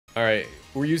All right,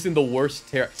 we're using the worst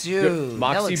Terra. Dude,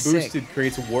 Moxie that looks boosted sick.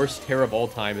 creates worst Terra of all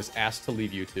time. Is asked to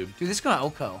leave YouTube. Dude, this is gonna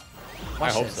Oko.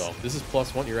 I hope so. This is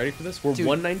 +1. You ready for this? We're Dude.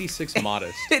 196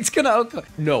 modest. It's gonna Oko.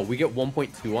 No, we get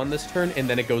 1.2 on this turn, and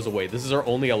then it goes away. This is our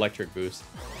only electric boost.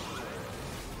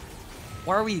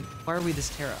 Why are we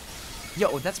this Terra?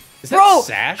 Yo, that's Is that bro.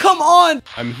 Sash? Come on.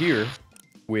 I'm here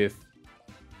with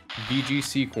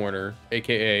VGC Corner,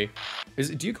 aka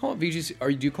do you call it VGC?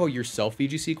 Or do you call yourself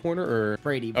VGC Corner or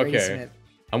Brady Okay, Smith.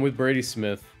 I'm with Brady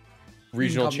Smith,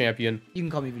 regional call me- champion. You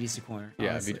can call me VDC Corner.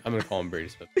 Yeah, honestly. I'm gonna call him Brady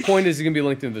Smith. The point is, it's gonna be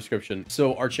linked in the description.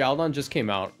 So ARCHALUDON just came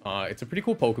out. It's a pretty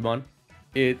cool Pokemon.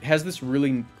 It has this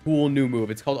really cool new move.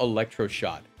 It's called Electro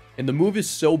Shot, and the move is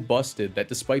so busted that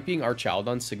despite being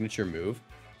ARCHALUDON's signature move,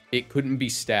 it couldn't be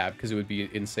stabbed because it would be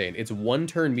insane. It's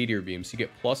 1-turn Meteor Beam, so you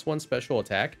get +1 special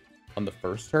attack on the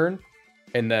first turn,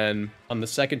 and then on the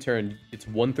second turn, it's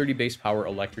 130 base power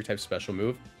electric type special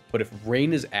move. But if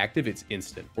Rain is active, it's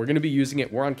instant. We're going to be using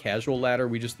it. We're on casual ladder.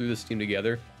 We just threw this team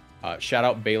together. Shout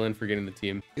out Balin for getting the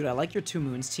team. Dude, I like your 2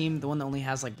 moons team. The one that only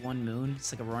has like 1 moon.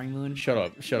 It's like a roaring moon. Shut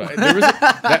up. Shut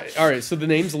up. All right, so the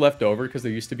name's left over because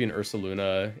there used to be an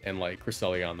Ursaluna and like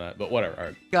Cresselia on that, but whatever. All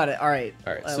right. Got it. All right.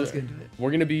 All right. So So let's get into it.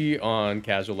 we're going to be on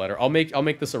casual ladder. I'll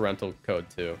make this a rental code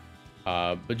too.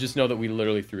 But just know that we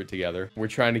literally threw it together. We're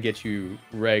trying to get you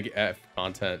Reg F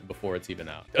content before it's even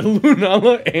out.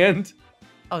 Lunala and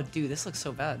Oh, dude, this looks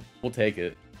so bad. we'll take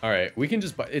it. All right, we can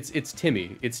just buy. It's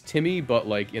Timmy. It's Timmy, but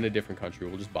like in a different country.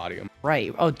 We'll just body him.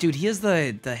 Right. Oh, dude, he has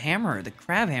the hammer, the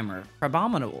crab hammer,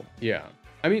 crabominable. Yeah.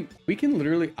 I mean, we can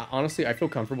literally. Honestly, I feel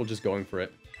comfortable just going for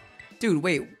it. Dude,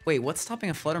 wait. What's stopping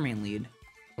a Fluttermane lead?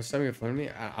 What's stopping it for me?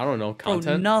 I don't know. Bro,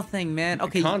 Content. nothing, man.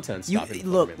 Okay, Content you stopping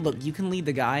look. Fluttermane. Look, you can lead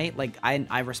the guy. Like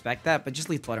I respect that, but just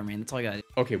lead Fluttermane. That's all you gotta do.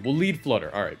 Okay, we'll lead Flutter.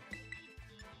 All right,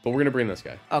 but we're gonna bring this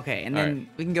guy. Okay, and All then right.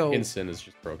 we can go. Instant is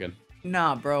just broken.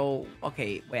 Nah, bro.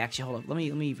 Okay, wait. Actually, hold up. Let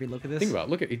me relook at this. Think about it.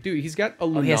 Look at it, dude. He's got a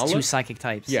Lunala. Oh, he has 2 psychic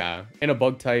types. Yeah, and a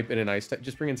bug type and an ice type.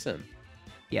 Just bring in Sin.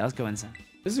 Yeah, let's go insane.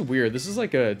 This is weird. This is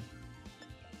like a.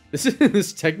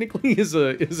 This technically is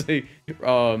a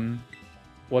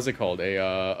what's it called?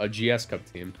 A GS Cup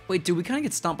team. Wait, dude, we kind of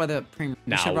get stomped by the premium.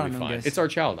 Nah, we'll be fine. It's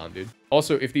ARCHALUDON, dude.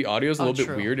 Also, if the audio is a little bit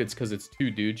true. weird, it's because it's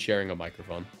 2 dudes sharing a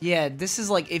microphone. Yeah, this is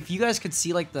like, if you guys could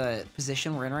see like the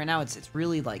position we're in right now, it's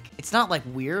really like, it's not like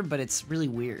weird, but it's really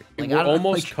weird. Like, We're I don't-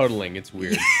 almost like- cuddling. It's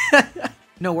weird.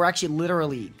 No, we're actually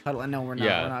literally cuddling. No, we're not.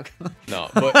 Yeah. We're not. No,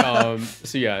 but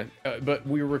so yeah, but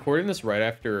we were recording this right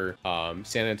after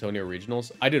San Antonio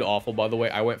regionals. I did awful, by the way.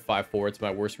 I went 5-4. It's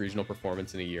my worst regional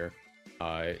performance in a year.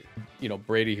 You know,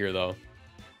 Brady here though.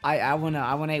 I won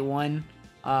 8-1.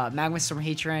 Magma Storm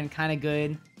Hatred, kind of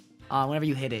good. Whenever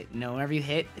you hit it, whenever you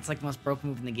hit, it's like the most broken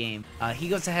move in the game. He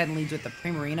goes ahead and leads with the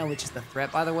Primarina, which is the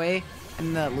threat, by the way,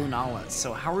 and the Lunala.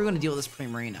 So how are we going to deal with this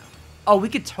Primarina? Oh, we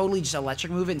could totally just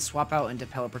electric move it and swap out into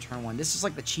Pelipper turn 1. This is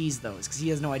like the cheese, though, because he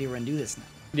has no idea we're going to do this now.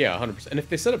 Yeah, 100%. And if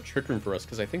they set up Trick Room for us,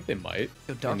 because I think they might.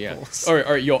 Yo, Dark yeah. Pulse. All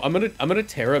right, yo, I'm gonna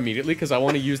Terra immediately because I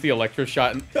want to use the Electro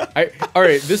Shot. And all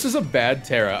right, this is a bad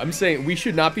Terra. I'm saying we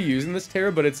should not be using this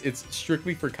Terra, but it's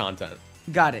strictly for content.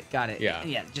 Got it. Yeah.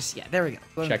 Yeah, there we go.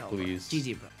 Go Check, to Pelipper. please.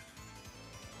 GG, bro.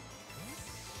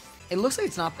 It looks like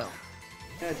it's not, though.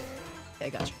 Yeah, I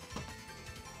got you.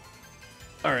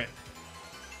 All right.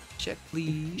 Check,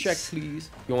 please. Check, please.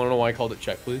 You want to know why I called it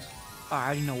check, please? Oh, I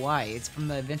already know why. It's from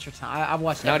the Adventure Time. I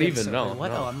watched that Not episode. even, no,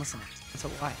 What? no. Oh, I'm listening. That's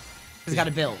why. He's got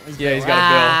a bill. Yeah, he's got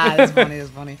a bill. That's funny. That's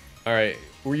funny. All right,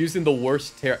 we're using the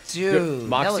worst Terra. Dude, that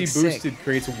Moxie looks boosted sick.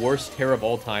 creates worst Terra of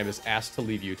all time. Is asked to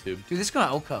leave YouTube. Dude, this is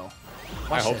gonna Oko. I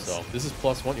Watch hope this. so. This is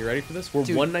 +1. You ready for this? We're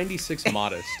Dude. 196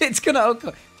 modest. It's gonna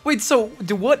Oko. Wait, so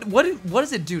what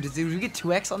does it do? Do we get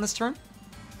 2x on this turn?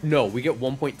 No, we get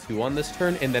 1.2 on this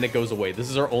turn, and then it goes away. This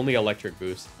is our only electric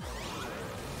boost.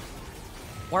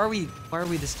 Why are we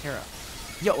this Terra?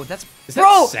 Yo, that's Is that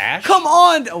bro. Sash? Come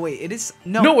on. Oh wait, it is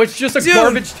no. No, it's just a Dude.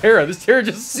 garbage Terra. This Terra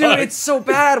just Dude, sucks. it's so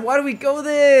bad. Why do we go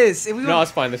this? If we No, were-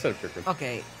 it's fine. They set a trick room.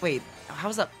 Okay, wait.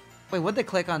 How's that? Wait, what'd they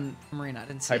click on Marina? I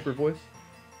didn't see. Hyper voice.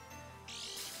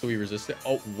 So we resist it.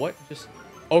 Oh, what? Just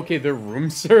okay. Their room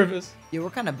service. Yeah,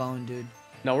 we're kind of boned, dude.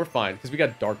 No, we're fine because we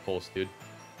got Dark Pulse, dude.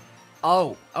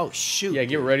 Oh shoot. Yeah,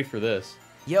 get ready for this.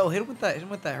 Yo, hit him with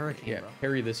that hurricane, Yeah, bro.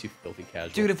 parry this, you filthy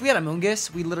casual. Dude, if we had a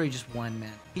Moongus, we literally just won,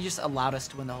 man. He just allowed us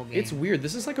to win the whole game. It's weird.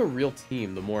 This is like a real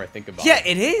team. The more I think about yeah, it.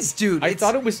 it is, dude. I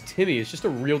thought it was Timmy. It's just a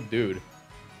real dude.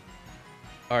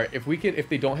 All right, if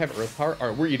they don't have Earth Power, all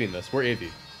right, we're eating this. We're AV. The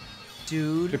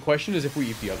Dude. question is if we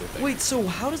eat the other thing. Wait, so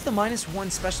how does the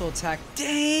 -1 special attack?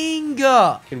 Dang!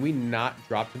 Can we not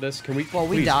drop to this? Can we? Well,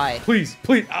 we please, die. Please,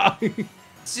 please. Ah.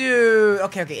 Dude.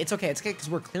 Okay, it's okay. It's okay because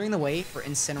we're clearing the way for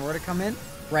Incineroar to come in.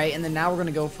 right? And then now we're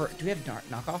gonna go for. Do we have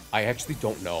knockoff? I actually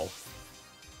don't know.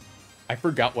 I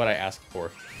forgot what I asked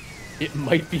for. It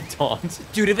might be taunt.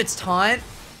 Dude, if it's taunt,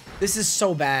 this is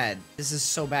so bad. This is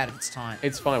so bad if it's taunt.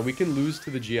 It's fine. We can lose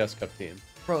to the GS Cup team.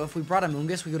 Bro, if we brought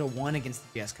Amoonguss, we would have won against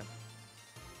the GS Cup.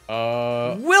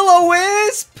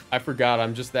 Will-O-Wisp! I forgot.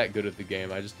 I'm just that good at the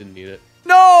game. I just didn't need it.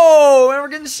 No! And we're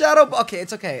getting shadow. Okay,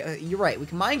 it's okay. You're right. We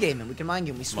can mind game him. We can mind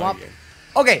game. We swap.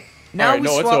 Okay, now we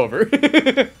swap. It's over.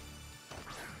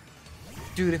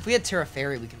 Dude, if we had Terra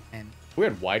Fairy, we can win. If we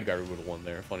had Wide Guard, we would have won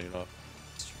there. Funny enough.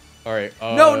 All right.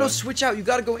 No, switch out. You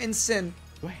gotta go Instant.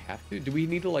 Do I have to? Do we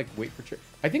need to like wait for trick?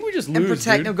 I think we just lose. And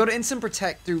protect. Dude. No, go to Instant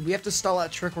Protect, dude. We have to stall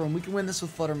out Trick Room. We can win this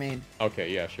with Flutter Mane.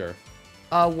 Okay, yeah, sure.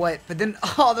 What? But then,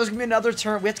 oh, there's gonna be another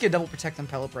turn. We have to get a double Protect on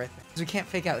Pelipper, I think. Because we can't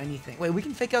fake out anything. Wait, we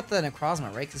can fake out the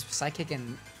Necrozma, right? Because Psychic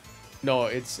and... No,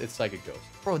 it's Psychic Ghost.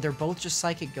 Bro, they're both just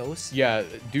Psychic Ghosts? Yeah,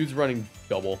 dude's running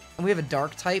double. And we have a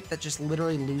Dark type that just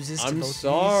literally loses to both I'm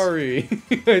sorry.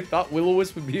 I thought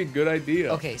Will-O-Wisp would be a good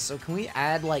idea. Okay, so can we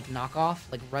add, like, knockoff,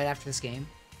 like, right after this game?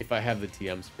 If I have the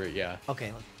TM Spirit, yeah.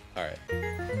 Okay. All right.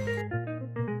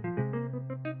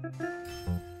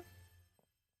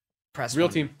 Press real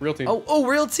one. team. Oh,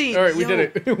 real team. All right, we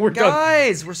did it. We're done.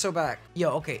 Guys, we're so back. Yo,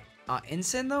 okay.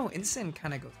 Ensign though. Ensign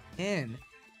kind of goes in.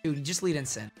 Dude, just lead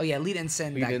Ensign. Oh yeah, lead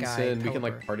Ensign. Lead that Ensign. guy. We can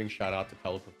like parting shot out to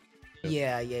Pelipper.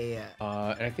 Yeah.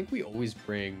 And I think we always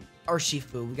bring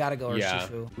Urshifu. We gotta go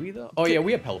Urshifu. We though. Oh yeah,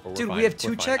 we have Pelipper. Dude, we have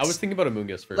two checks. I was thinking about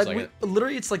Amoonguss for a second.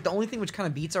 Literally, it's like the only thing which kind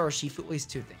of beats our Urshifu at least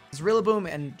two things. It's Rillaboom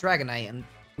and Dragonite, and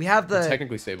we have the. It's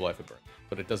technically Sableye for burn,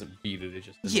 but it doesn't beat it. It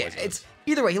just it's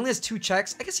either way. He only has two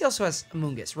checks. I guess he also has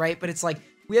Amoonguss, right? But it's like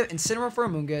we have Incineroar for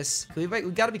Amoonguss. We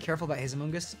got to be careful about his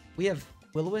Amoonguss. We have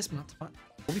Will-O-Wisp, not fun.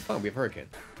 We'll be fine. We have Hurricane.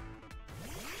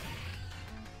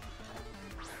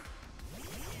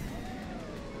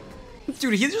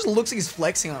 Dude, he just looks like he's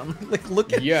flexing on him. Like,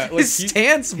 look at like his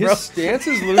stance, bro. His stance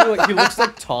is literally like he looks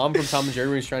like Tom from Tom and Jerry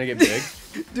when he's trying to get big.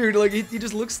 Dude, like he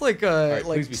just looks like right,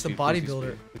 like just a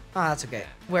bodybuilder. Ah, that's okay.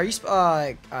 Where are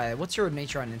you? What's your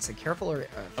nature on instant? Careful or?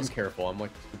 I'm careful. I'm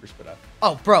like super spit out.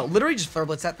 Oh, bro, literally just Flare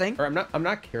Blitz that thing. Or I'm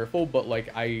not careful, but like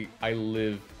I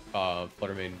live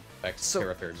Flutter Mane X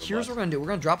Terra Fairy. Here's what we're gonna do. We're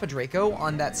gonna drop a Draco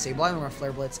on that Sableye and we're gonna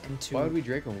Flare Blitz into. Why would we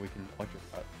Draco when we can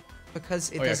Electric Cut? Because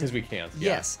it doesn't. Yeah, because we can't.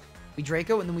 Yeah. Yes. We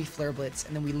Draco and then we Flare Blitz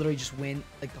and then we literally just win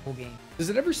like the whole game. Does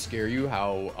it ever scare you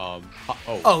how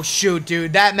Oh shoot,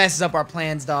 dude, that messes up our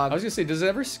plans, dog. I was gonna say, does it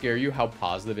ever scare you how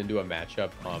positive into a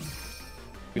matchup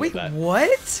Wait,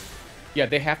 what? Yeah,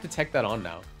 they have to tech that on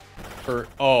now. Okay.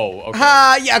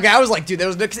 Yeah, okay. I was like, dude, there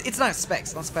was no. It's not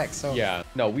specs, so. Yeah,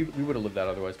 no, we would have lived that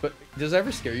otherwise. But does it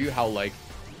ever scare you how like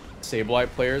Sableye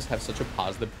players have such a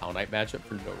positive Pound Knight matchup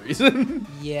for no reason?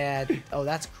 Yeah. Oh,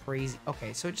 that's crazy.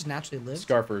 Okay, so it just naturally lives.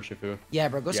 Scarf or Urshifu. Yeah,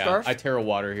 bro, go Scarf. I Terra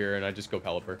Water here and I just go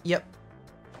Pelipper. Yep.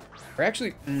 Or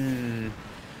actually, bro,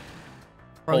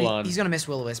 hold on. He's gonna miss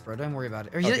Will-O-Wisp, bro. Don't worry about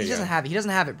it. Or he doesn't have it. He doesn't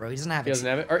have it, bro. He doesn't have it. He doesn't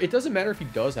have it. Or it doesn't matter if he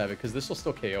does have it because this will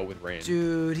still KO with Rain.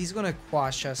 Dude, he's gonna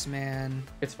quash us, man.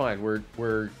 It's fine. We're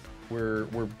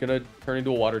gonna turn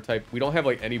into a water type. We don't have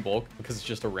like any bulk because it's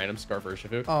just a random Scarf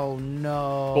Urshifu. Oh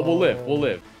no. But we'll live. We'll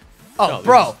live. Oh, no,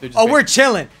 bro. We're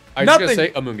chilling. I was gonna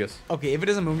say Amoonguss. Okay, if it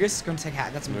is Amoonguss, it's gonna take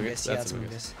hat. That's Amoonguss. Yeah, that's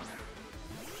Amoonguss.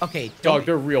 Okay. Dog,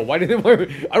 they're real. Why didn't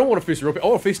I don't want to face Europe. I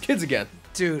want to face kids again.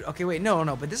 Dude, okay, wait, no,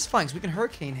 but this is fine because we can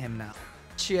Hurricane him now.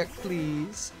 Check,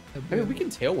 please. I mean, we can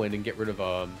Tailwind and get rid of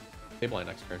Sableye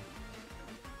next turn.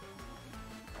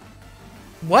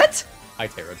 What? I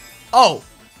Terra'd. Oh,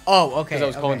 okay. Because I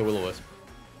was calling the Will-O-Wisp.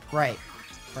 Right.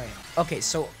 Okay,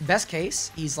 so best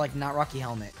case, he's like not Rocky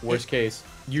Helmet. Worst case,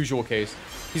 usual case,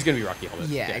 he's gonna be Rocky Helmet.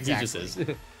 Yeah, exactly. He just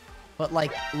is. But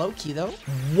like low key though.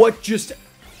 What just?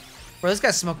 Bro, this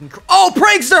guy's smoking. Oh,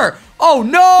 Prankster! Oh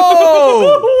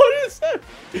no! What is that?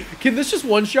 Can this just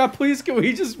one shot, please? Can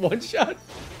we just one shot?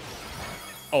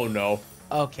 Oh no.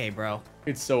 Okay, bro.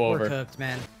 It's so over. We're cooked,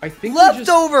 man. I think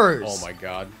leftovers. Oh my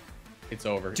god. It's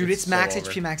over. Dude, it's max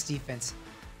HP, max defense.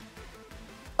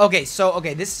 Okay,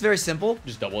 this is very simple.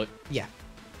 Just double it. Yeah.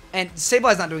 And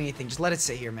Sableye's not doing anything. Just let it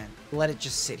sit here, man. Let it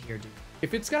just sit here, dude.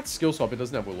 If it's got skill swap, it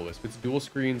doesn't have Will-O-Wisp. It's dual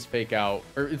screens, fake out,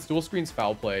 or it's dual screens,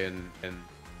 foul play, and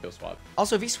skill swap.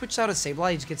 Also, if he switches out a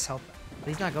Sableye, he just gets health. But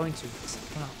he's not going to.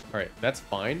 All right, that's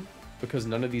fine because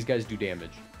none of these guys do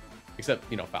damage, except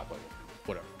foul play,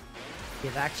 whatever.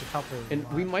 Yeah, actually foul play. And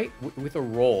we might with a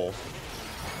roll.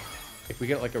 If we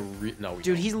get like a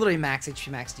dude, he's literally max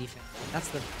HP, max defense.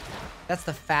 That's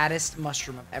the fattest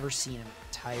mushroom I've ever seen in my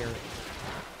entire.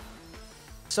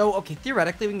 So okay,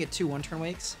 theoretically we can get 2 1-turn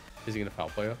wakes. Is he gonna foul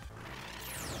play up?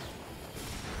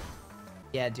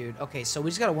 Yeah, dude. Okay, so we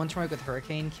just got a 1-turn wake with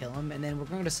Hurricane, kill him, and then we're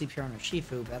going to sleep here on our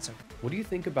Shifu, but that's okay. What do you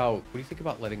think about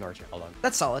letting Archaludon?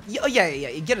 That's solid. Yeah.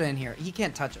 Get it in here. He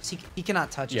can't touch us. He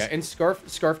cannot touch us. Yeah, and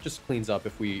Scarf just cleans up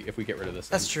if we get rid of this.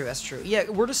 That's true. That's true. Yeah,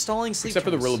 we're just stalling sleep. Except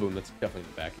for the Rillaboom, that's definitely in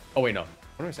the back. Oh wait, no.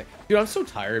 What am I saying? Dude, I'm so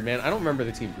tired, man. I don't remember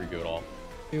the Team Riku at all.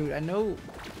 Dude, I know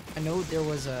there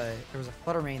was a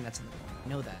Flutter Mane that's in the I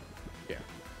know that. Yeah.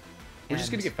 We're just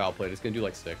gonna get foul played. It's gonna do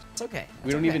like 6. It's okay.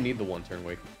 We don't even need the 1-turn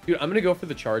wake. Dude, I'm gonna go for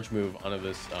the charge move onto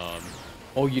this.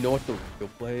 Oh, you know what the real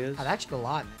play is? I've actually a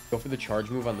lot. Go for the charge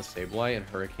move on the Sableye and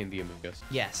Hurricane the Amoonguss.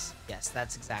 Yes,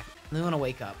 that's exactly. We want to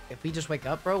wake up. If we just wake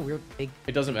up, bro, we're big.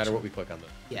 It doesn't matter what we click on this.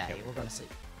 Yeah, we're gonna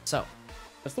sleep. So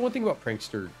that's the one thing about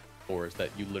Prankster 4 is that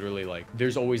you literally like.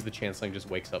 There's always the chance something just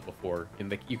wakes up before, and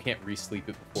like you can't re-sleep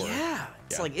it before. Yeah,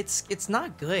 it's like it's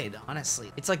not good,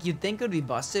 honestly. It's like you'd think it would be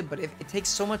busted, but if it takes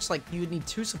so much, like you would need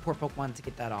 2 support Pokemon to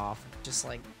get that off. Just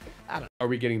like I don't know. Are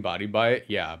we getting bodied by it?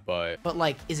 Yeah, but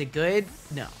like, is it good?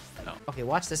 No. No. Okay,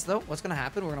 watch this though. What's gonna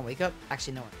happen? We're gonna wake up.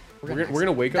 Actually, no. We're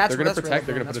gonna wake up. They're gonna protect.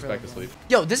 They're gonna put us back to sleep.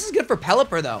 Yo, this is good for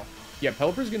Pelipper though. Yeah,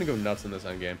 Pelipper's gonna go nuts in this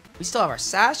endgame. We still have our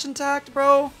Sash intact,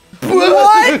 bro.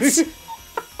 What?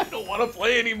 I don't want to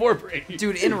play anymore, Brady.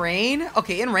 Dude, in rain?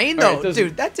 Okay, in rain though. Right,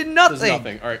 dude, that did nothing. Does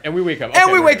nothing. All right, and we wake up. And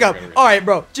okay, we wake up. We're All right,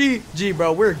 bro. GG,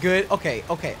 bro. We're good. Okay.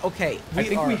 I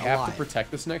think we have to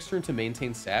protect this next turn to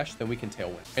maintain Sash. Then we can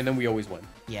Tailwind, and then we always win.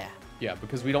 Yeah. Yeah,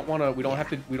 because we don't want to. We don't have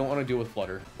to. We don't want to deal with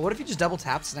Flutter. But what if you just double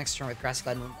taps next turn with Grassy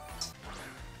Glide Moon?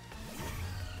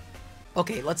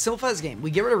 Okay, let's simplify this game.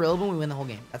 We get rid of Rillaboom, we win the whole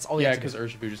game. That's all we have to do. Yeah,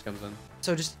 because Urshifu just comes in.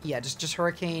 So just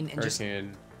Hurricane and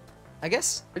Hurricane. I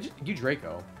guess. You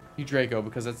Draco. You Draco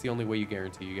because that's the only way you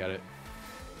guarantee you get it.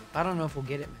 I don't know if we'll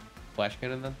get it. Flash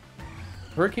Cannon then.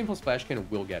 Hurricane plus Flash Cannon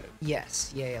will get it.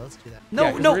 Yes. Yeah. Let's do that.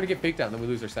 No. We're gonna get faked out and then we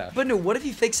lose our Sash. But no. What if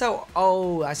he fakes out?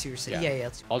 Oh, I see what you're saying. Yeah.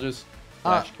 Let's do I'll just.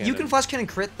 Flash Cannon. You can Flash Cannon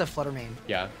crit the Flutter Mane.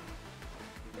 Yeah.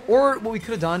 Or what we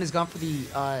could have done is gone for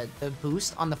the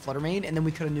boost on the Flutter Mane, and then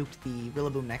we could have nuked the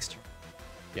Rillaboom next turn.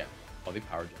 Yeah. Oh, they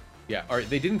power jump. Yeah. All right.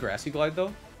 They didn't Grassy Glide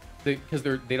though, because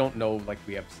they don't know like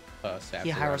we have Sash.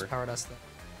 Yeah, Hyros powered us though.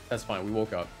 That's fine. We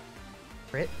woke up.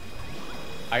 Crit.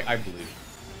 I believe.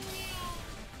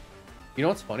 You know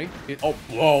what's funny?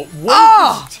 Whoa!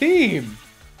 What team?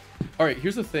 All right.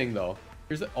 Here's the thing though.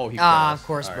 Here's the. Oh, he. Of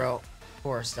course, bro. Of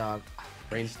course, dog.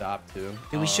 Rain stopped too.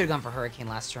 Dude, we should have gone for Hurricane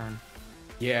last turn.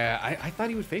 Yeah, I thought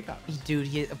he would fake out.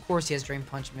 Dude, of course he has Drain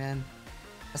Punch, man.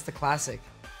 That's the classic.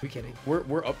 We kidding?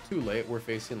 We're up too late. We're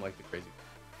facing like the crazy.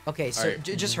 Okay, so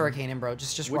just Hurricane him, bro.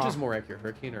 Just Which is more accurate,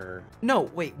 Hurricane or? No,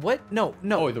 wait, what? No.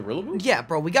 Oh, the Rillaboom? Yeah,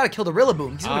 bro, we gotta kill the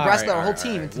Rillaboom. He's gonna grass our whole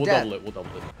team into death. We'll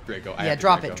double it. Draco. Yeah,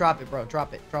 drop it, bro.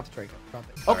 Drop it. Drop the Draco. Drop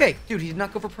it. Okay, dude, he did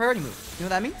not go for priority move. You know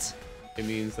what that means? It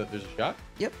means that there's a shot?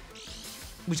 Yep.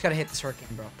 We just gotta hit this Hurricane,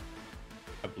 bro.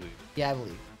 I believe. Yeah, I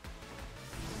believe.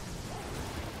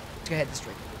 Let's go ahead this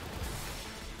Draco.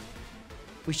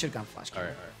 We should have gone Flash. All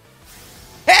right.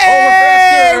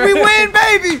 Hey, we win,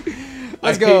 baby!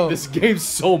 Let's go. I hate this game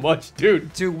so much,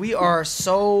 dude. Dude, we are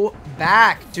so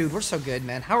back. Dude, we're so good,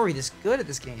 man. How are we this good at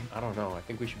this game? I don't know. I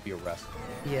think we should be arrested.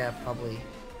 Yeah, probably.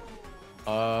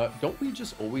 Don't we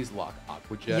just always lock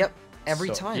Aqua Jet? Yep, every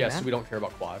time, yeah, man. so we don't care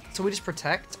about Quad. So we just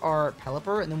protect our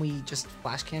Pelipper, and then we just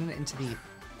Flash Cannon into the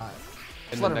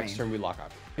and then next turn we lock Aqua.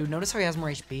 Dude, notice how he has more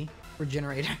HP?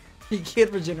 Regenerator. He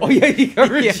can't regenerate. Oh, yeah, he can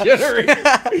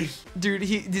regenerate. Dude,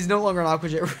 he's no longer an Aqua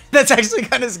Jet. That's actually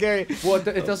kind of scary. Well,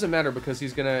 it doesn't matter because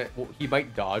he's gonna... Well, he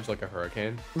might dodge like a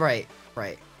Hurricane. Right.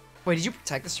 Wait, did you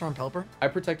protect this turn on Pelipper? I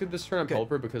protected this turn on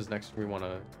Pelipper because next turn we want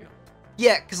to,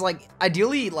 Yeah, because, like,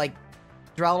 ideally, like,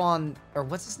 Drowlon, or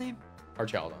what's his name?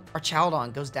 Archaludon.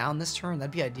 Archaludon goes down this turn.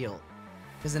 That'd be ideal.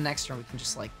 Because the next turn we can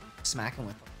just, like, smack him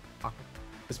with Aqua.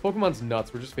 This Pokemon's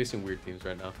nuts. We're just facing weird teams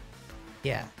right now.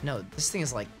 Yeah, no, this thing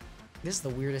is, like, this is the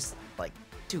weirdest, like,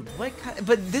 dude, what kind of,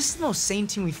 but this is the most sane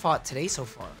team we fought today so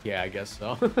far. Yeah, I guess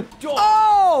so.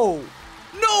 Oh!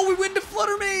 No, we went to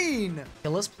Flutter Mane!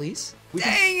 Kill us, please.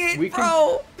 Dang it,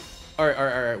 bro!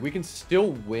 Alright. We can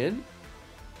still win,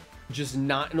 just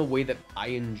not in a way that I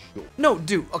enjoy. No,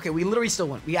 dude, okay, we literally still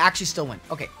win. We actually still win.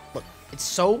 Okay, look, it's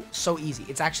so easy.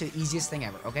 It's actually the easiest thing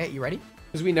ever, okay? You ready?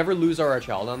 Because we never lose our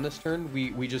Archaludon this turn.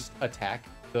 We just attack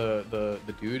the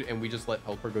dude, and we just let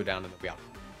Pelipper go down and then we out.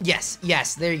 Yes,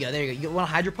 there you go. You want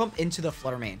to Hydro Pump into the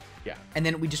Flutter Mane. Yeah. And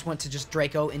then we just went to just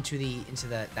Draco into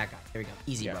that guy. There we go.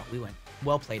 Easy, bro. We win.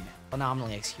 Well played, man.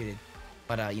 Phenomenally executed.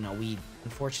 But we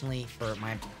unfortunately for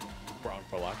my wrong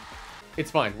for luck. It's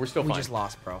fine. We're still fine. We just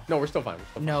lost, bro. No, we're still fine.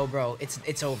 No, bro.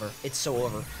 It's over. It's so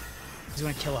over. He's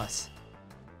gonna kill us.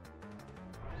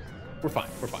 We're fine.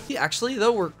 Actually,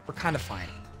 though, we're kind of fine.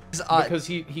 Because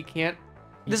he can't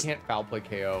You can't foul play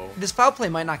KO. This foul play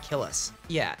might not kill us.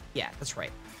 Yeah, that's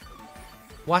right.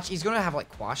 Watch, he's gonna have like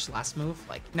quash last move.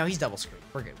 Like, no, he's double screwed.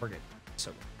 We're good.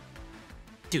 So,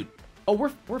 dude. Oh,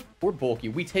 we're bulky.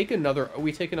 We take another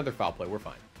foul play. We're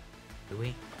fine. Do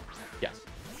we? Yes.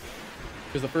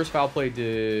 Because the first foul play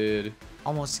did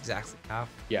almost exactly half.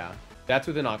 Yeah, that's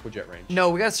within Aqua Jet range. No,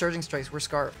 we got Surging Strikes. We're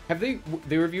Scarf. Have they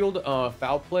revealed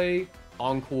foul play,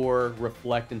 encore,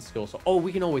 reflect, and skill? So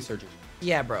we can always Surging.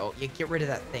 Yeah, bro. You get rid of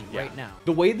that thing right now.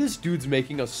 The way this dude's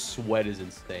making us sweat is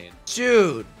insane.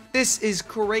 Dude, this is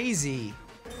crazy.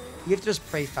 You have to just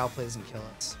pray foul play doesn't kill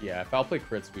us. Yeah, foul play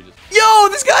crits, we just... Yo,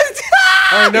 this guy's...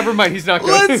 Oh, never mind. He's not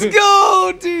good. Let's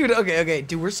go, dude. Okay.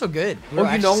 Dude, we're so good.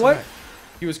 You know what?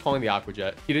 He was calling the Aqua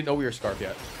Jet. He didn't know we were Scarf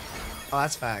yet. Oh,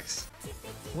 that's facts.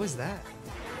 What was that?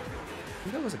 I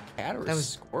think that was a cat or a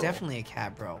squirrel. That was definitely a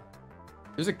cat, bro.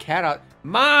 There's a cat out.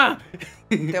 Ma!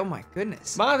 Oh, my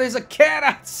goodness. Ma, there's a cat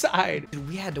outside. Dude,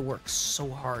 we had to work so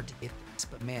hard to get this,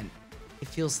 but man, it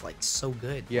feels like so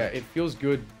good. Yeah, like, it feels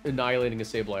good annihilating a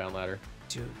Sableye on ladder.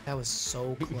 Dude, that was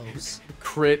so close.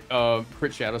 Crit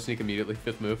Shadow Sneak immediately,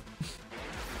 5th move.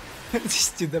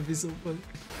 Dude, that'd be so funny.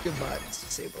 Goodbye,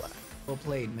 Mr. Sableye. Well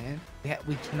played, man.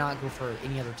 We cannot go for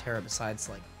any other Terra besides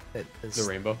like the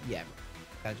rainbow. Yeah.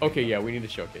 Okay, yeah, we need to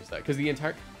showcase that because the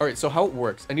entire. All right, so how it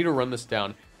works? I need to run this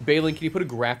down. Balin, can you put a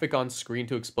graphic on screen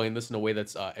to explain this in a way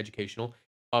that's educational?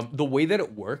 The way that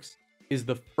it works is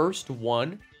the first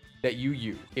one that you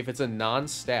use. If it's a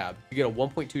non-stab, you get a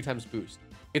 1.2 times boost.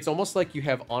 It's almost like you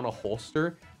have on a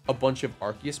holster a bunch of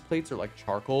Arceus plates or like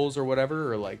charcoals or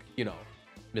whatever, or like, you know,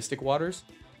 Mystic Waters.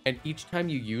 And each time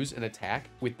you use an attack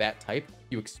with that type,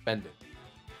 you expend it.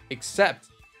 Except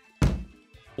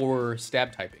for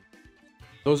stab typing.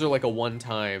 Those are like a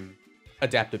one-time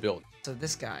adaptability. So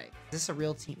this guy, is this a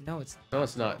real team? No, it's not. No,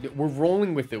 it's not. We're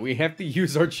rolling with it. We have to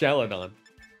use our ARCHALUDON.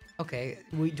 Okay.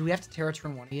 Do we have to Terra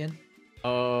turn 1 again?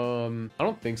 I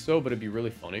don't think so, but it'd be really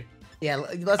funny. Yeah,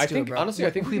 let's do it, bro. Honestly, I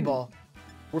think we ball.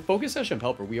 We're focused Session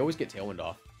Pelipper. We always get Tailwind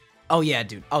off. Oh, yeah,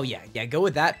 dude. Oh, yeah. Yeah, go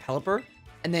with that, Pelipper.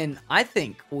 And then I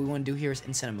think what we want to do here is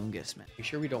Insanamungus, man. You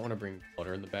sure we don't want to bring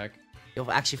Flutter in the back? Yo,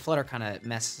 actually, Flutter kind of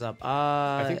messes up.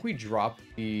 I think we drop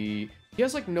the... He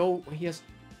has like no... He has...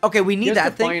 Okay, we need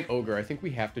that thing. Defiant Ogre. I think we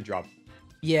have to drop...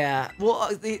 Yeah, well,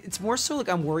 it's more so like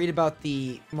I'm worried about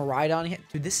the Miraidon.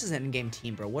 Dude, this is an in-game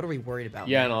team, bro. What are we worried about?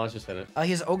 Yeah, man? no, let's just hit it. He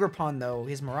has Ogre Pawn, though.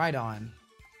 He has Miraidon.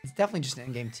 It's definitely just an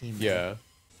in-game team. Man. Yeah.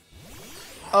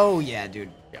 Oh, yeah, dude.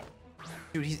 Yeah.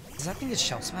 Dude, does that thing get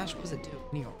Shell Smash? What does it do?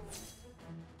 Neo.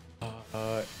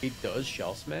 It does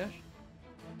Shell Smash,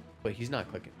 but he's not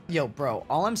clicking. Yo, bro,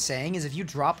 all I'm saying is if you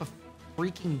drop a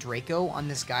freaking Draco on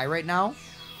this guy right now,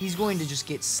 he's going to just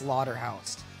get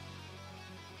slaughterhoused.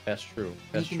 That's true.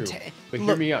 That's true. But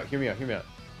look, hear me out.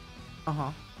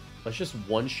 Uh-huh. Let's just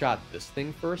one-shot this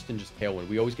thing first and just Tailwind.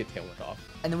 We always get Tailwind off.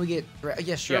 And then we get...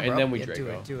 Yeah, sure, yeah, bro. and then we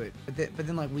Draco. Do it. But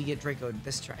then, like, we get Draco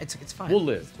this turn. It's fine. We'll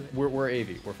live. We're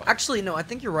AV. We're fine. Actually, no, I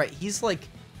think you're right. He's like...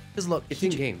 Because look... It's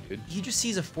in-game, dude. He just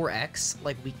sees a 4X,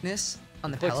 like, weakness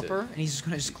on the Pelipper, and he's just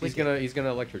going to click it. He's gonna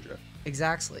Electro Drift.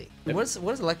 Exactly. Yep. What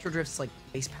is Electro Drift's, like,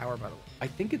 base power, by the way? I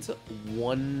think it's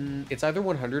it's either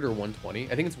 100 or 120.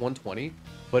 I think it's 120,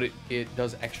 but it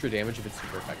does extra damage if it's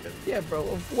super effective. Yeah, bro.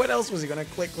 What else was he gonna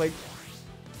click? Like,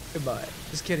 goodbye.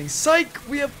 Just kidding. Psych!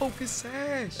 We have Focus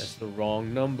Sash! That's the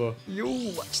wrong number. Yo,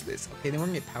 watch this. Okay, then we're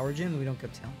gonna get Power Gym and we don't go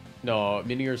Tail. No,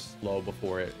 Minior's slow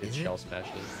before it Shell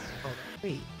Smashes. Oh,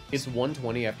 wait. It's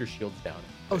 120 after Shield's down.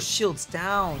 Oh, Shield's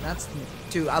down. That's the...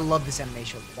 Dude, I love this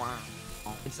animation. Wow.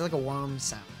 It's like a worm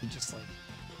sound. He just, like...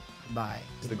 Goodbye.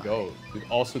 It's the GOAT. Dude,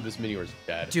 also, this Minior's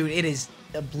dead. Dude, it is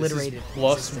obliterated.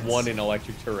 This is +1 in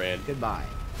Electric Terrain. Goodbye.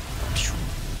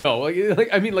 No, like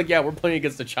I mean, like, yeah, we're playing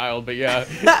against a child, but yeah.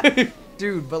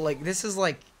 Dude, but, like, this is,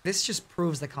 like... This just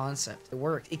proves the concept. It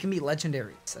worked. It can be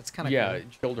legendaries. That's kind of yeah, cool.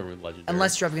 children with legendary.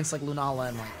 Unless you're up against, like, Lunala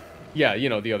and, like... Yeah, you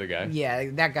know, the other guy. Yeah,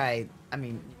 that guy, I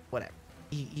mean, whatever.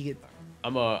 He get...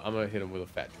 I'm gonna hit him with a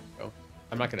fat Draco.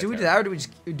 I'm not gonna... Do we do that, or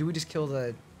do we just kill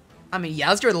the... I mean, yeah,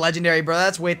 let's do the legendary, bro.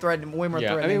 That's way more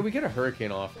threatening. I mean, we get a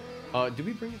Hurricane off. Did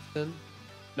we bring it in?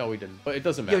 No, we didn't. But it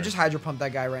doesn't matter. Yo, just Hydro Pump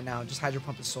that guy right now. Just Hydro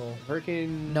Pump his soul.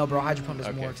 Hurricane... No, bro, Hydro Pump does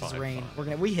okay, more because fine, rain.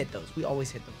 fine. We hit those. We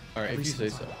always hit them. All right, if you say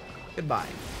so. Goodbye.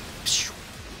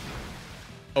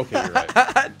 Okay, you're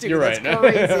right. Dude, you're that's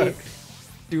right. crazy.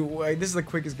 Dude, wait, this is the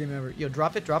quickest game ever. Yo,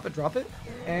 drop it.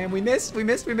 And we missed.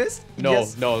 No,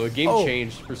 Yes. no, the game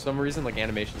changed. For some reason, like,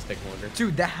 animations take longer.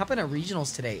 Dude, that happened at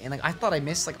regionals today. And, like, I thought I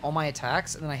missed, like, all my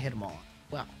attacks, and then I hit them all.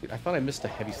 Wow. Dude, I thought I missed a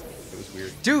heavy slam. It was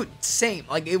weird. Dude, same.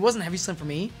 Like, it wasn't heavy slam for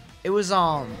me. It was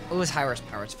high rush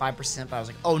power. It's 5%, but I was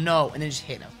like, oh, no. And then just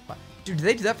hit him. But, Dude, did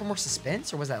they do that for more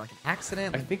suspense, or was that like an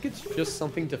accident? I Like, think it's just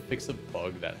something to fix a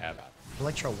bug that happened.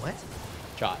 Electro what?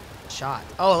 Shot. Shot.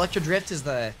 Oh, Electro Drift is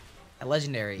the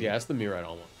legendary. Yeah, that's the mirror I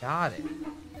don't want. Got it.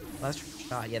 Electro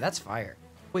Shot. Yeah, that's fire.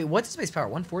 Wait, what's his base power?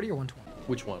 140 or 120?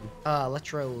 Which one?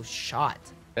 Electro Shot.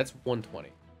 That's 120.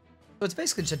 So it's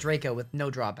basically just a Draco with no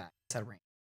drawback. It's at range.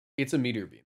 It's a meteor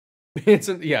beam. It's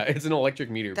an electric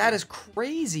meteor That beam. is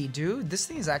crazy, dude. This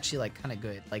thing is actually like kind of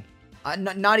good. Like,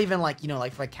 not even like, you know,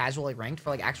 like for like casual, like ranked,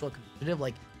 for like actual competitive.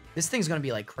 Like, this thing's gonna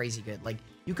be like crazy good. Like,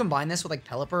 you combine this with like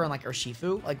Pelipper and like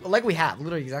Urshifu, like we have,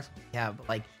 literally exactly what we have. But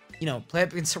like, you know, play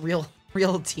up against real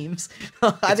teams.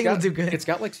 I think it'll do good. It's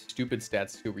got like stupid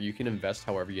stats too, where you can invest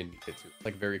however you need it to.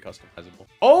 Like very customizable.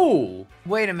 Oh,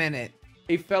 Wait a minute.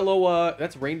 a fellow.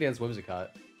 That's Rain Dance Whimsicott.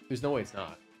 There's no way it's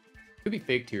not. Could be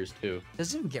fake tears too.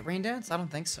 Does it even get Rain Dance? I don't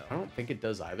think so. I don't think it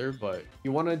does either, but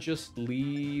you want to just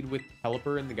lead with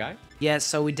Pelipper and the guy? Yeah,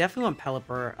 so we definitely want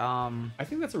Pelipper. I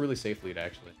think that's a really safe lead,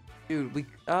 actually. Dude, we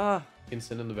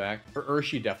Instant in the back. Or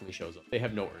Urshi definitely shows up. They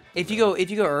have no Ursh. if you go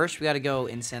Ursh, we gotta go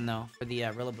Insane though for the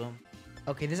Rillaboom.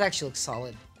 Okay, this actually looks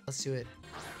solid. Let's do it.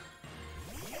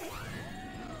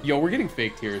 Yo, we're getting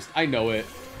fake tears. I know it.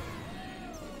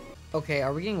 Okay,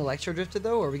 are we getting Electro Drifted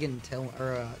though, or are we getting Tail?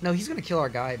 Or no, he's gonna kill our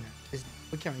guy. Man.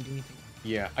 We can't really do anything.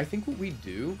 Yeah, I think what we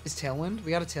do... Is Tailwind?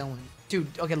 We got a Tailwind. Dude,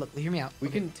 okay, look, hear me out. We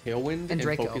Okay. can Tailwind and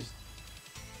Draco. focus...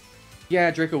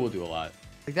 Yeah, Draco will do a lot.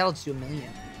 Like, that'll just do a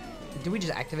million. Did we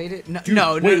just activate it? No, Dude,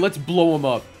 no, wait, no. let's blow him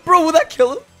up. Bro, will that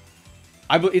kill him?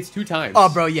 It's 2 times. Oh,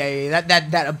 bro, yeah.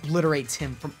 That obliterates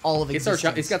him from all of It's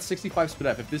existence. It's got 65 speed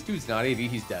up. If this dude's not AD,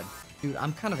 he's dead. Dude,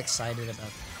 I'm kind of excited about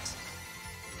this.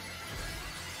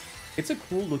 It's a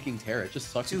cool looking Terra. It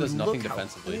just sucks Dude, it does nothing look how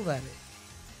defensively. cool that is.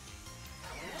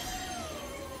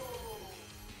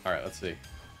 All right, let's see.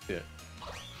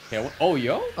 Yeah. Oh,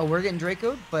 yo. Oh, we're getting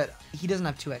Draco, but he doesn't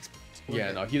have 2 XP.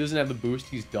 Yeah, no, he doesn't have the boost.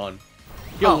 He's done.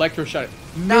 He Oh. electro shot it.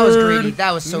 That was Nerd. greedy.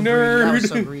 That was so greedy. That was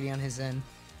so Nerd. greedy on his end.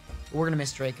 We're gonna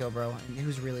miss Draco, bro. And he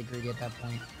was really greedy at that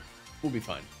point. We'll be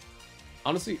fine.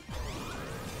 Honestly,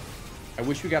 I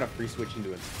wish we got a free switch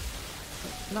into it.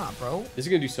 Nah, bro. This is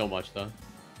gonna do so much, though.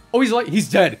 Oh, he's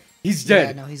dead. He's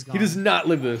dead. Yeah, no, he's gone. He does not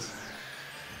live this.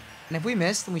 And if we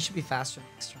miss, then we should be faster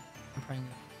next turn. I'm praying.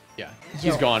 Yeah, Yo,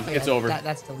 he's gone. yeah, It's over.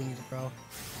 That's the lead, bro. And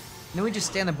then we just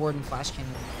stay on the board and flash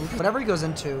cannon. Whatever he goes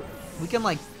into, we can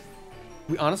like...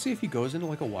 We honestly, if he goes into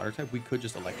like a water type, we could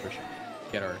just electric shot.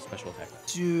 Get our special attack.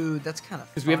 Dude, that's kind of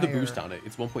Because we have the boost on it.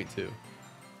 It's 1.2.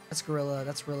 That's Gorilla.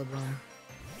 That's Gorilla Boom.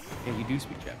 And we do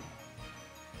speak Jap.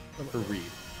 For Reed.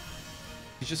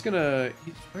 He's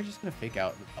probably just gonna fake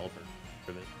out the Pelipper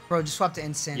for this. Bro, just swap to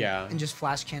Instant. Yeah. And just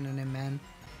flash cannon him, man.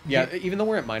 Yeah, even though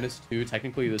we're at -2,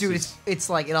 technically this Dude, is... it's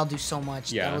like, it'll do so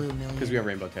much. Yeah, It'll do a million. because we have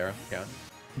Rainbow Terra. Yeah.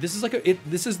 This is like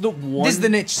this is the one... This is the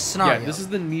niche scenario. Yeah, this is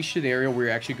the niche scenario where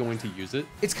you're actually going to use it.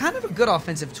 It's kind of a good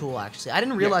offensive tool, actually. I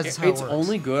didn't realize that's how it's it works.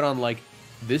 only good on like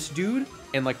this dude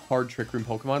and like hard Trick Room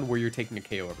Pokemon where you're taking a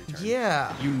KO every turn.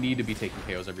 Yeah. You need to be taking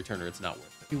KOs every turn or it's not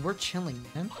worth it. Dude, we're chilling,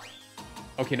 man.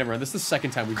 Okay, never mind. This is the second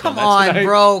time we've Come done that on, tonight.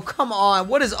 bro. Come on.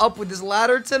 What is up with this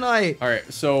ladder tonight? All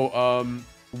right, so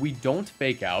we don't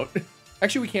fake out.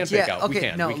 Actually, we can fake out. Okay, we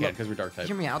can look, because we're dark type.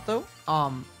 Hear me out, though.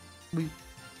 We...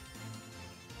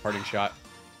 Parting shot.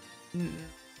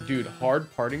 Dude,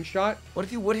 hard parting shot? What if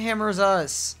he wood hammers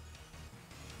us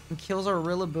and kills our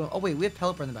Rillaboom? Oh wait, we have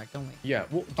Pelipper in the back, don't we? Yeah.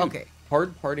 Well, dude, Okay.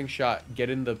 Hard parting shot.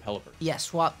 Get in the Pelipper. Yeah,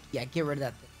 swap. Yeah, get rid of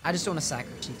that thing. I just don't want to sack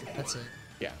our Chief. That's it.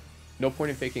 Yeah. No point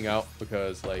in faking out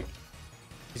because like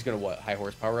he's gonna what? High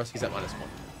horsepower us. He's at -1.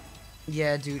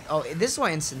 Yeah, dude. Oh, this is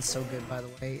why Instant's so good, by the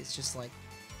way. It's just like,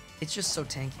 it's just so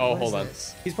tanky. Oh, What hold is on.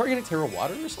 this? He's probably gonna Terra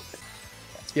Water or something.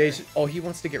 Yeah. He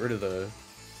wants to get rid of the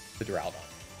Duraludon.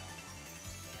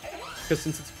 Because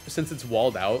since it's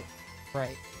walled out,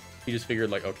 Right. he just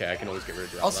figured like, okay, I can always get rid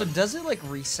of Duraludon. Also, does it like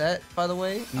reset? By the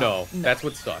way. No, that's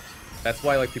what sucks. That's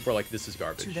why like people are like, this is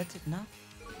garbage. Dude, that did not.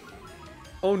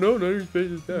 Oh no, no, your space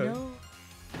is dead. No.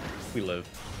 We live.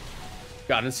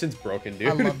 God, Instant's broken, dude.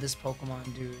 I love this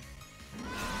Pokemon, dude.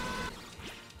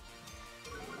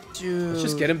 Dude. Let's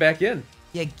just get him back in.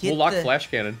 Yeah, get We'll lock the... Flash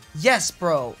Cannon. Yes,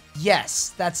 bro.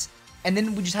 Yes, that's... And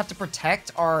then we just have to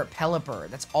protect our Pelipper.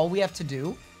 That's all we have to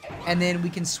do. And then we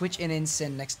can switch in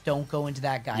Instant next. Don't go into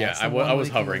that guy. Yeah, That's the I one was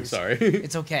we can hovering, lose. sorry.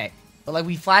 It's okay. But like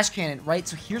we Flash Cannon, right?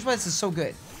 So here's why this is so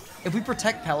good. If we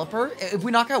protect Pelipper, if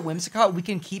we knock out Whimsicott, we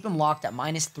can keep him locked at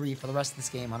 -3 for the rest of this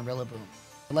game on Rillaboom.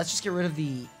 But let's just get rid of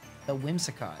the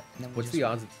Whimsicott. And then What's the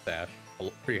odds it's Stash?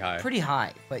 Pretty high. Pretty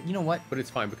high. But you know what? But it's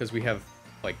fine because we have,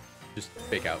 like, just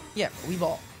fake out. Yeah, we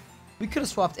could have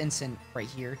swapped Instant right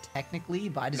here, technically,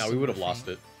 but I just... No, we would have lost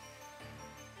it.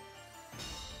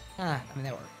 I mean,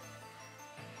 that worked.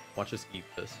 Watch us eat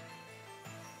this.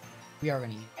 We are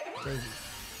gonna eat gravy.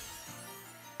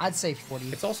 I'd say 40.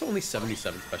 It's also only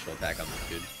 77 special attack on this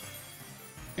dude.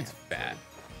 It's bad.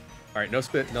 All right, no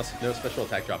special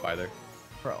attack drop either.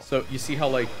 Bro. So you see how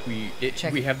like we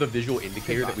have the visual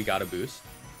indicator that we got a boost.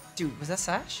 Dude, was that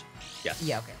Sash? Yes.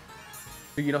 Yeah. Okay.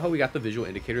 So you know how we got the visual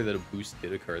indicator that a boost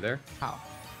did occur there? How?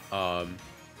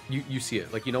 You see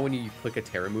it. Like, you know when you click a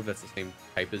Terra move that's the same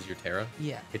type as your Terra?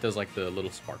 Yeah. It does like the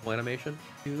little sparkle animation.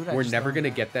 Dude, we're never gonna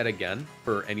get that again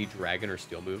for any dragon or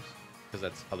steel moves. Because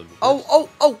that's how the move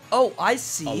Oh, I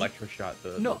see. Electroshot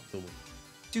the move.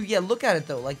 Dude, yeah, look at it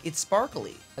though. Like, it's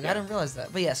sparkly. Like, Yeah. I didn't realize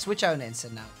that. But yeah, switch out an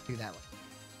instant now. Do that one.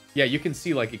 Yeah, you can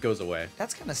see like it goes away.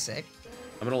 That's kind of sick.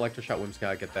 I'm gonna Electroshot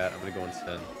Whimsicott, get that. I'm gonna go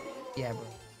Instant. Yeah, bro.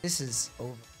 This is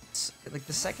over. Like,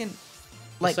 the second...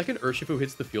 The second Urshifu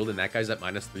hits the field and that guy's at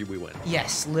 -3, we win.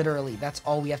 Yes, literally. That's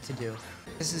all we have to do.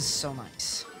 This is so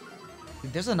nice.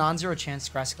 Dude, there's a non-zero chance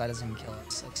Grassy Glide doesn't even kill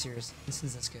us. Like, seriously.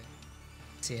 Instance, that's good.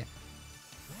 See it.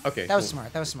 Okay. That was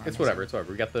smart. That was smart. It's whatever. It's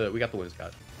whatever. We got the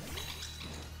Whimsicott.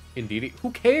 Indeed. Who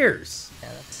cares?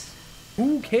 Yeah, that's...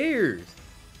 Who cares?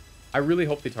 I really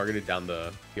hope they targeted down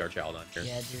the Archaludon here.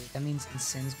 Yeah, dude. That means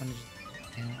Sin's gonna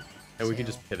just... And we can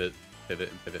just pivot, and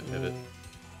pivot. Ooh.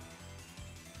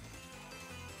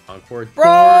 Encore.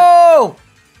 Bro!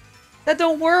 That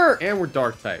don't work! And we're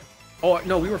Dark type. Oh,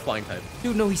 no, we were Flying type.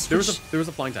 Dude, no, he switched... There was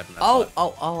a Flying type in that Oh,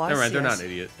 spot. I Never mind, see, they're I not see.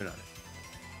 an idiot. They're not.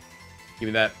 Give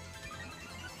me that.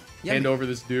 Yeah, Hand over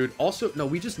this dude. Also, no,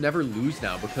 we just never lose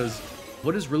now because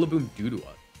what does Rillaboom do to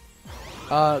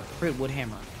us? Crit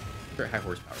Woodhammer. They're high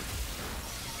horsepower.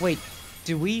 Wait,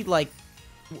 do we, like...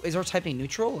 Is our typing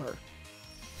neutral,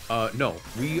 or...? No,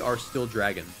 we are still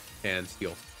Dragon and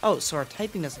Steel. Oh, so our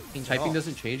typing doesn't change at all. Typing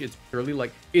doesn't change. It's purely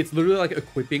like, it's literally like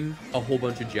equipping a whole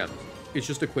bunch of gems. It's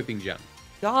just equipping gems.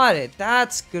 Got it.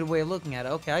 That's a good way of looking at it.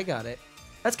 Okay, I got it.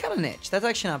 That's kind of niche. That's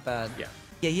actually not bad. Yeah.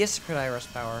 Yeah, he has to crit Iris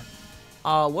power.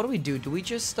 What do we do? Do we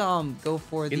just go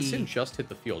for the... Instant just hit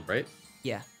the field, right?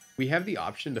 Yeah. We have the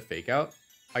option to fake out.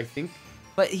 I think...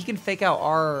 But he can fake out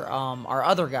our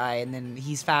other guy, and then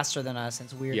he's faster than us.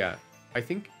 It's weird. Yeah. I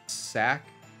think Sack,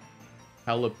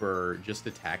 Pelipper, just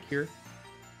attack here.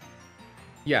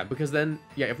 Yeah, because then...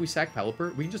 Yeah, if we sack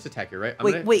Pelipper, we can just attack here,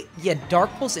 right? Wait. Yeah,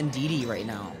 Dark Pulse and DD right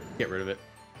now. Get rid of it.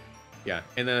 Yeah,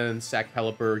 and then sack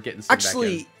Pelipper, get Instant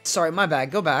Actually, back in. sorry, my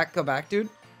bad. Go back, dude.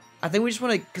 I think we just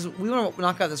want to... Because we want to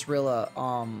knock out this Rilla,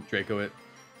 Draco it.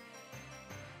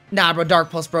 Nah, bro, Dark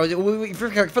Pulse, bro.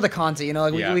 For the content, you know,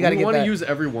 like Yeah, we gotta get that. We want to use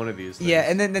every one of these things. Yeah,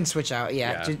 and then switch out.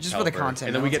 Yeah, just for the Pelipper. content.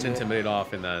 And then we let's get an do it. Intimidate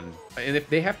off, and if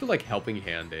they have to like Helping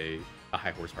Hand a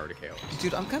high horsepower to KO.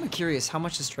 Dude, I'm kind of curious how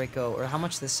much this Draco or how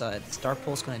much this Dark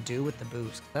Pulse gonna do with the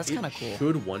boost. That's kind of cool.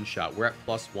 Should one shot. We're at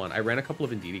 +1. I ran a couple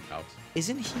of Indeedee calcs.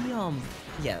 Isn't he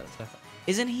Yeah, that's what I thought.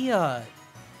 Isn't he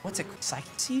what's it?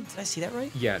 Psychic Seed? Did I see that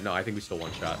right? Yeah, no, I think we still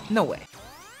one shot. No way.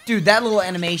 Dude, that little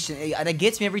animation that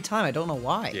gets me every time. I don't know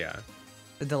why. Yeah.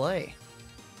 The delay.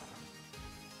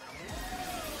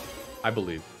 I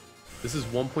believe. This is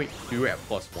 1.2 at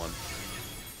 +1.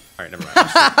 All right, never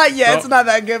mind. Yeah, it's not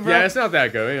that good, bro. Yeah, it's not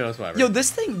that good. You know, it's whatever. Yo,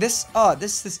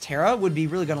 this Terra would be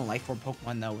really gonna Life Orb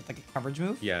Pokemon though with like a coverage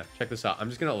move. Yeah, check this out. I'm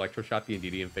just gonna Electroshot the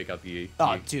Indeedee and fake out the.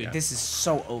 Oh, dude, yeah. this is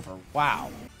so over. Wow.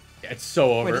 Yeah, it's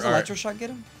so over. Wait, does All right. Electroshock get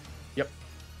him? Yep.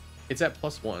 It's at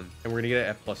 +1, and we're gonna get it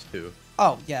at +2.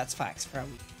 Oh, yeah, that's facts.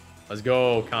 Let's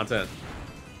go, content.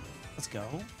 Let's go.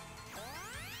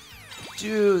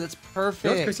 Dude, that's perfect. You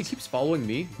know what's crazy? He keeps following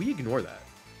me. We ignore that.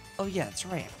 Oh yeah, that's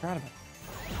right. I forgot about it.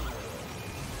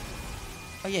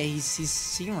 Oh yeah, he's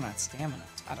seeing we're not stamina.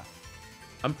 I don't.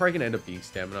 I'm probably gonna end up being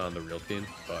stamina on the real team,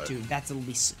 but Dude, that's at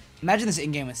least. Imagine this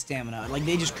in game with stamina. Like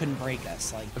they just couldn't break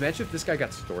us. Like, imagine if this guy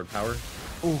got stored power.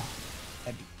 ooh,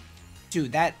 that'd be.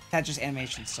 Dude, that just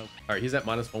animation's so. All right, he's at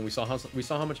 -1. We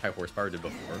saw how much high horsepower did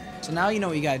before. So now you know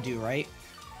what you gotta do, right?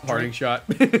 Parting shot.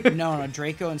 No,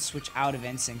 Draco and switch out of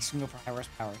Instinct. So we can go for high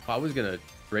horsepower. I was gonna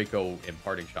Draco and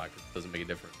parting shot because it doesn't make a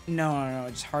difference. No,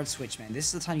 just hard switch, man. This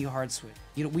is the time you hard switch.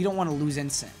 We don't want to lose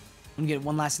Instant. We get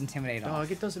one last Intimidate off.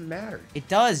 Dog, it doesn't matter. It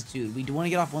does, dude. We do want to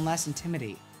get off one last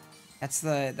Intimidate. That's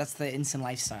the Instant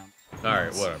lifestyle. All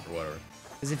right, whatever.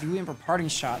 Because if you win for parting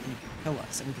shot, then you can kill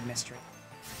us and we can miss Draco.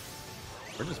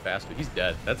 We're just faster. He's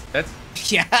dead. That's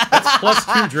Yeah. that's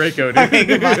 +2 Draco, dude. Okay,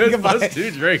 goodbye, That's goodbye.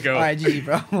 +2 Draco. All right, GG,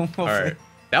 bro. All right.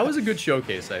 That was a good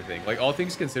showcase, I think. Like, all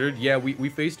things considered, yeah, we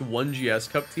faced one GS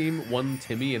Cup team, one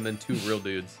Timmy, and then 2 real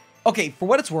dudes. Okay, for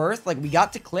what it's worth, like, we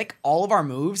got to click all of our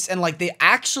moves, and, like, they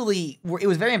actually were, it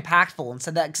was very impactful and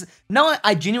said that, cause now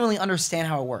I genuinely understand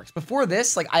how it works. Before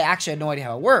this, like, I actually had no idea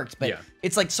how it worked, but Yeah.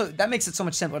 it's like, so that makes it so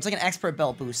much simpler. It's like an expert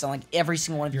belt boost on, like, every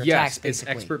single one of your attacks, Yes, it's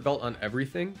basically. expert belt on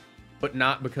everything. but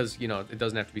not because, you know, it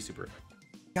doesn't have to be super effective.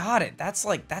 Got it. That's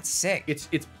sick. It's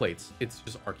plates. It's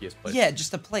just Arceus plates. Yeah,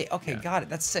 just a plate. Okay, Yeah. got it.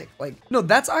 That's sick. Like, no,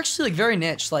 that's actually like very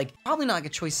niche. Like, probably not like a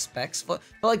choice specs, but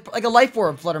like a life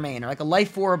orb Flutter Mane or like a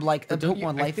life orb like a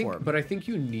Pokemon life orb. But I think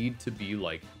you need to be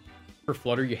like, for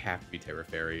Flutter, you have to be Terra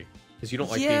Fairy because you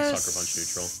don't like being Sucker Punch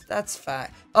neutral. That's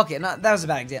fact. Okay, that was a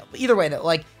bad example. Either way though,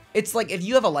 like it's like if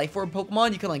you have a life orb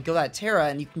Pokemon, you can like go that Terra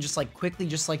and you can just like quickly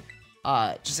just like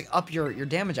up your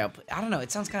damage output. I don't know.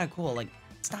 It sounds kind of cool. Like.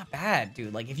 It's not bad,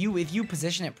 dude. Like if you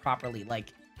position it properly, like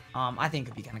I think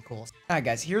it'd be kind of cool. All right,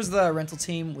 guys, here's the rental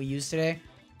team we used today.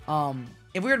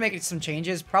 If we were to make some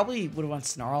changes, probably would have won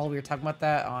Snarl. We were talking about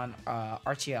that on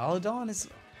ARCHALUDON.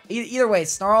 Either way,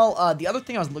 Snarl. The other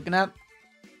thing I was looking at,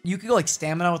 you could go like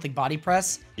stamina with like body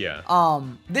press. Yeah.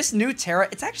 This new Terra,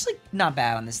 it's actually not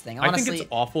bad on this thing. Honestly, I think it's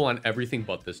awful on everything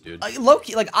but this, dude.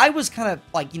 Low-key, like I was kind of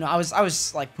like, you know, I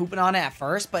was like pooping on it at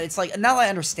first, but it's like now that I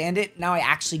understand it, now I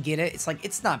actually get it. It's like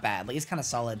it's not bad. Like it's kind of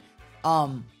solid.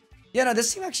 Yeah, no,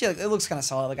 this team actually like, it looks kind of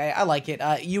solid. Like I like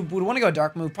it. You would want to go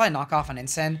dark move, probably knock off on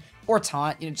Incend or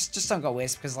taunt. You know, just don't go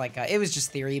Wisp because like it was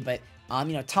just theory, but.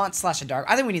 You know, taunt / a dark.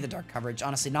 I think we need the dark coverage.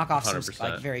 Honestly, knockoff seems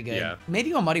like very good. Yeah.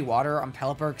 Maybe go Muddy Water on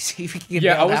Pelipper. See if we can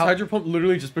get I was out. Hydro Pump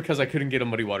literally just because I couldn't get a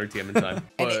Muddy Water TM in time.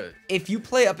 But if you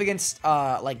play up against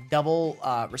like double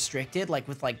restricted, like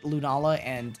with like Lunala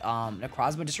and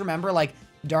Necrozma, just remember like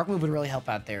dark move would really help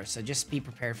out there. So just be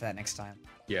prepared for that next time.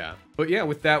 Yeah, but yeah,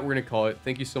 with that we're gonna call it.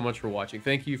 Thank you so much for watching.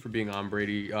 Thank you for being on,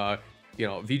 Brady. You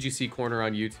know, VGC Corner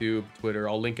on YouTube, Twitter.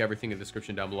 I'll link everything in the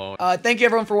description down below. Thank you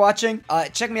everyone for watching.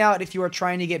 Check me out if you are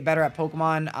trying to get better at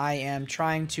Pokemon. I am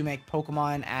trying to make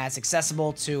Pokemon as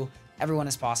accessible to everyone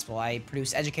as possible. I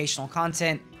produce educational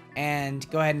content, and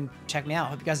go ahead and check me out.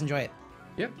 Hope you guys enjoy it.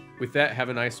 Yeah, with that, have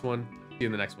a nice one. See you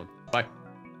in the next one. Bye.